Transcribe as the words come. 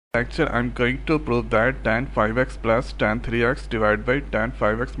Lecture, I'm going to prove that tan5x plus tan3x divided by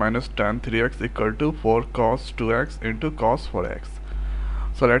tan5x minus tan3x equal to 4cos2x into cos4x.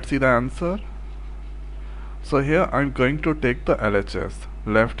 So let's see the answer. So here I'm going to take the LHS,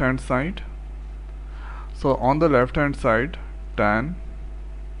 left hand side. So on the left hand side,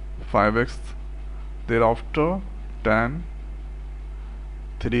 tan5x, thereafter tan3x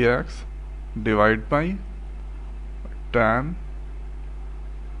divided by tan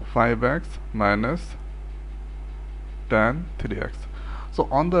 5x minus tan 3x. So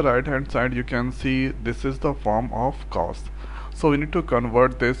on the right hand side you can see this is the form of cos. So we need to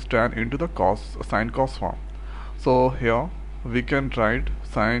convert this tan into the sin cos form. So here we can write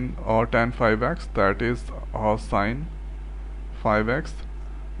sin or tan 5x, that is sin 5x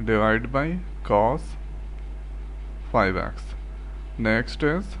divided by cos 5x. Next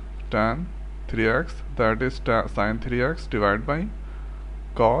is tan 3x, that is sin 3x divided by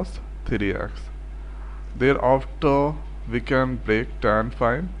cos 3x. Thereafter we can break tan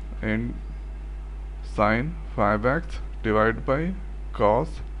 5 in sin 5x divided by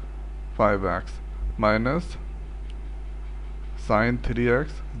cos 5x minus sin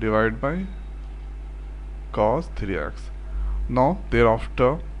 3x divided by cos 3x. Now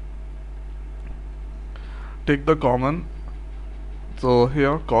thereafter take the common. So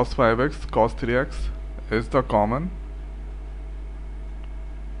here cos 5x cos 3x is the common.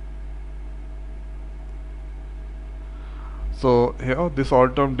 So here this all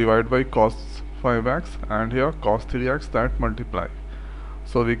term divided by cos 5x and here cos 3x, that multiply.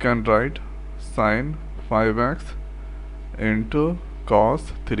 So we can write sin 5x into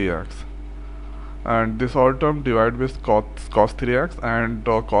cos 3x, and this all term divided with cos 3x and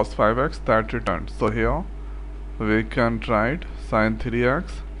cos 5x, that returns. So here we can write sin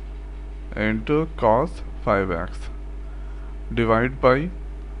 3x into cos 5x divided by,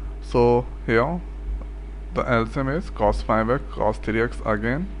 so here the LCM is cos 5x cos 3x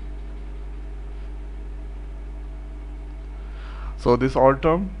again. So this all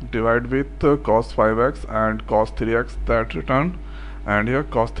term divide with cos 5x and cos 3x, that return, and here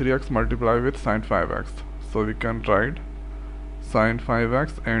cos 3x multiply with sin 5x. So we can write sin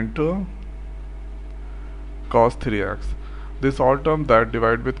 5x into cos 3x. This all term that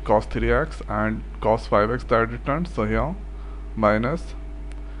divide with cos 3x and cos 5x, that returns. So here minus,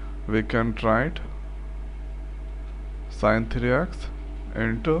 we can write sin 3x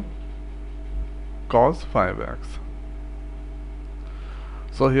into cos 5x.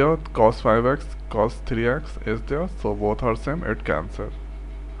 So here cos 5x cos 3x is there, so both are same, it cancel.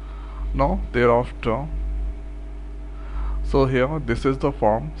 Now thereafter, so here this is the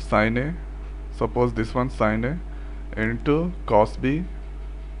form sin a, suppose this one sin a into cos b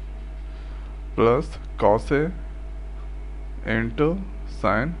plus cos a into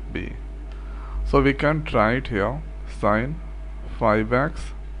sin b. So we can write here sin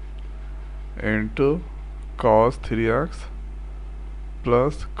 5x into cos 3x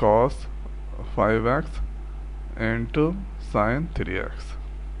plus cos 5x into sin 3x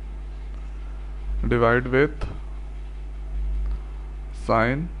divide with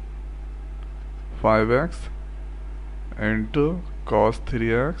sin 5x into cos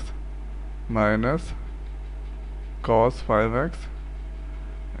 3x minus cos 5x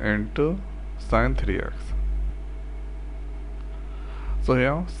into sin 3x. So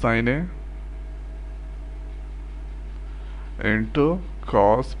here sin a into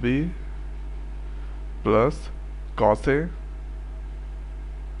cos b plus cos a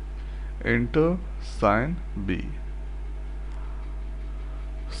into sin b.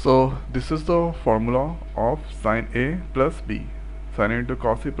 So this is the formula of sin a plus b. Sin a into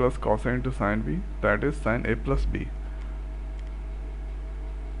cos a plus cos a into sin b, that is sin a plus b.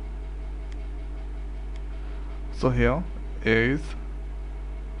 So here a is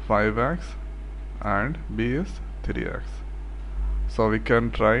 5x and b is 3x. So we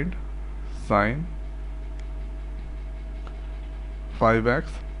can write sin 5x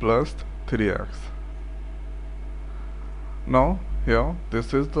plus 3x. Now here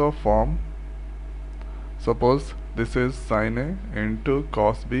this is the form. Suppose this is sin a into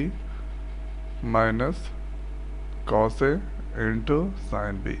cos b minus cos a into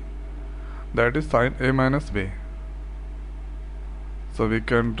sin b, that is sin a minus b. So we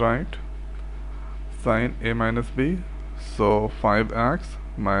can write sin a minus b, so 5x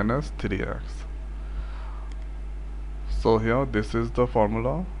minus 3x. So here this is the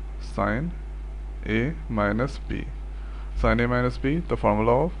formula sin a minus b. Sin a minus b, the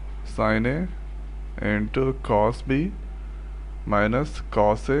formula of sin a into cos b minus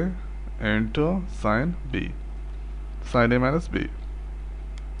cos a into sin b. Sin a minus b.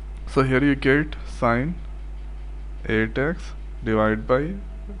 So here you get sin 8x divided by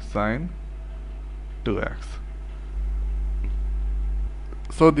sin 2x.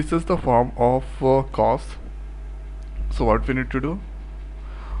 So this is the form of cos. So what we need to do?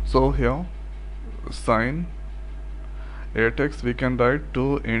 So here sin 8x we can write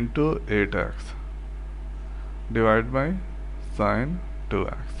 2 into 8x divided by sin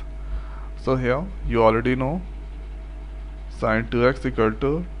 2x. So here you already know sin 2x equal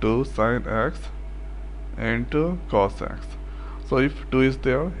to 2 sin x into cos x. So if 2 is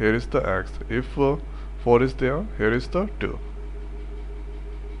there, here is the x. If 4 is there, here is the 2.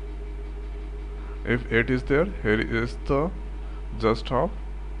 If 8 is there, here is the just half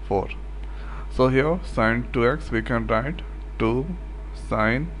 4. So here sin 2x we can write 2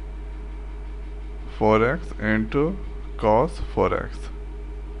 sin 4x into cos 4x.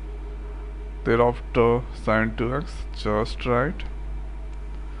 Thereafter sin 2x just write.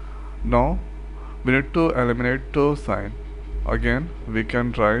 Now we need to eliminate 2 sin. Again we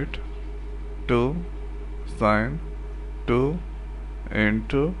can write 2 sin 2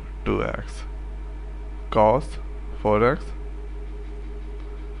 into 2x cos 4x.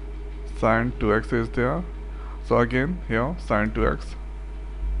 Sin 2x is there. So again here sin 2x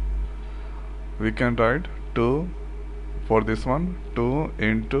we can write 2 for this one 2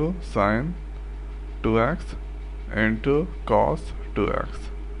 into sin 2x into cos 2x.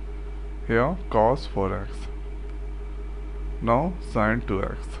 Here cos 4x. Now sin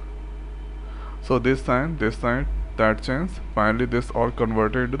 2x. So this sign, that change. Finally this all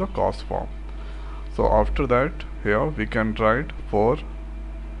converted into the cos form. So after that here we can write 4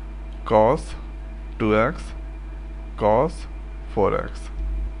 cos 2x cos 4x.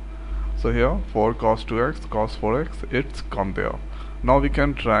 So here 4 cos 2x cos 4x, it's come there. Now we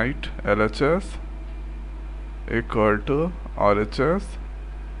can write LHS equal to RHS.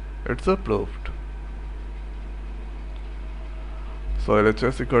 It's proved. So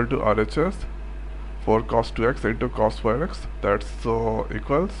LHS equal to RHS 4 cos 2x into cos 4x, that's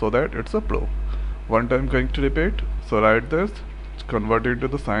equal, so that it's a proof. One time going to repeat. So write this, convert it to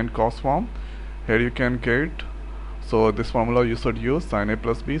the sin cos form. Here you can get, so this formula you should use sin a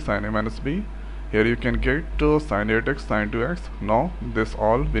plus b sin a minus b. Here you can get sin 8x sin 2x. Now this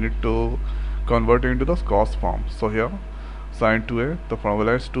all we need to convert into the cos form. So here sin 2a, the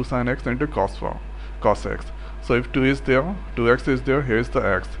formula is 2 sin x into cos x. So if 2 is there, 2x is there, here is the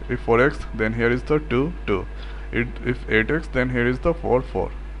x. If 4x, then here is the 2. If 8x, then here is the 4.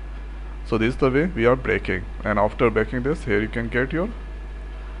 So this is the way we are breaking. And after breaking this, here you can get your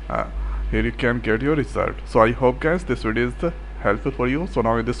result. So I hope guys this video is helpful for you. So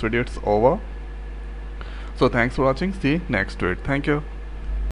now in this video it's over. So thanks for watching. See you next video. Thank you.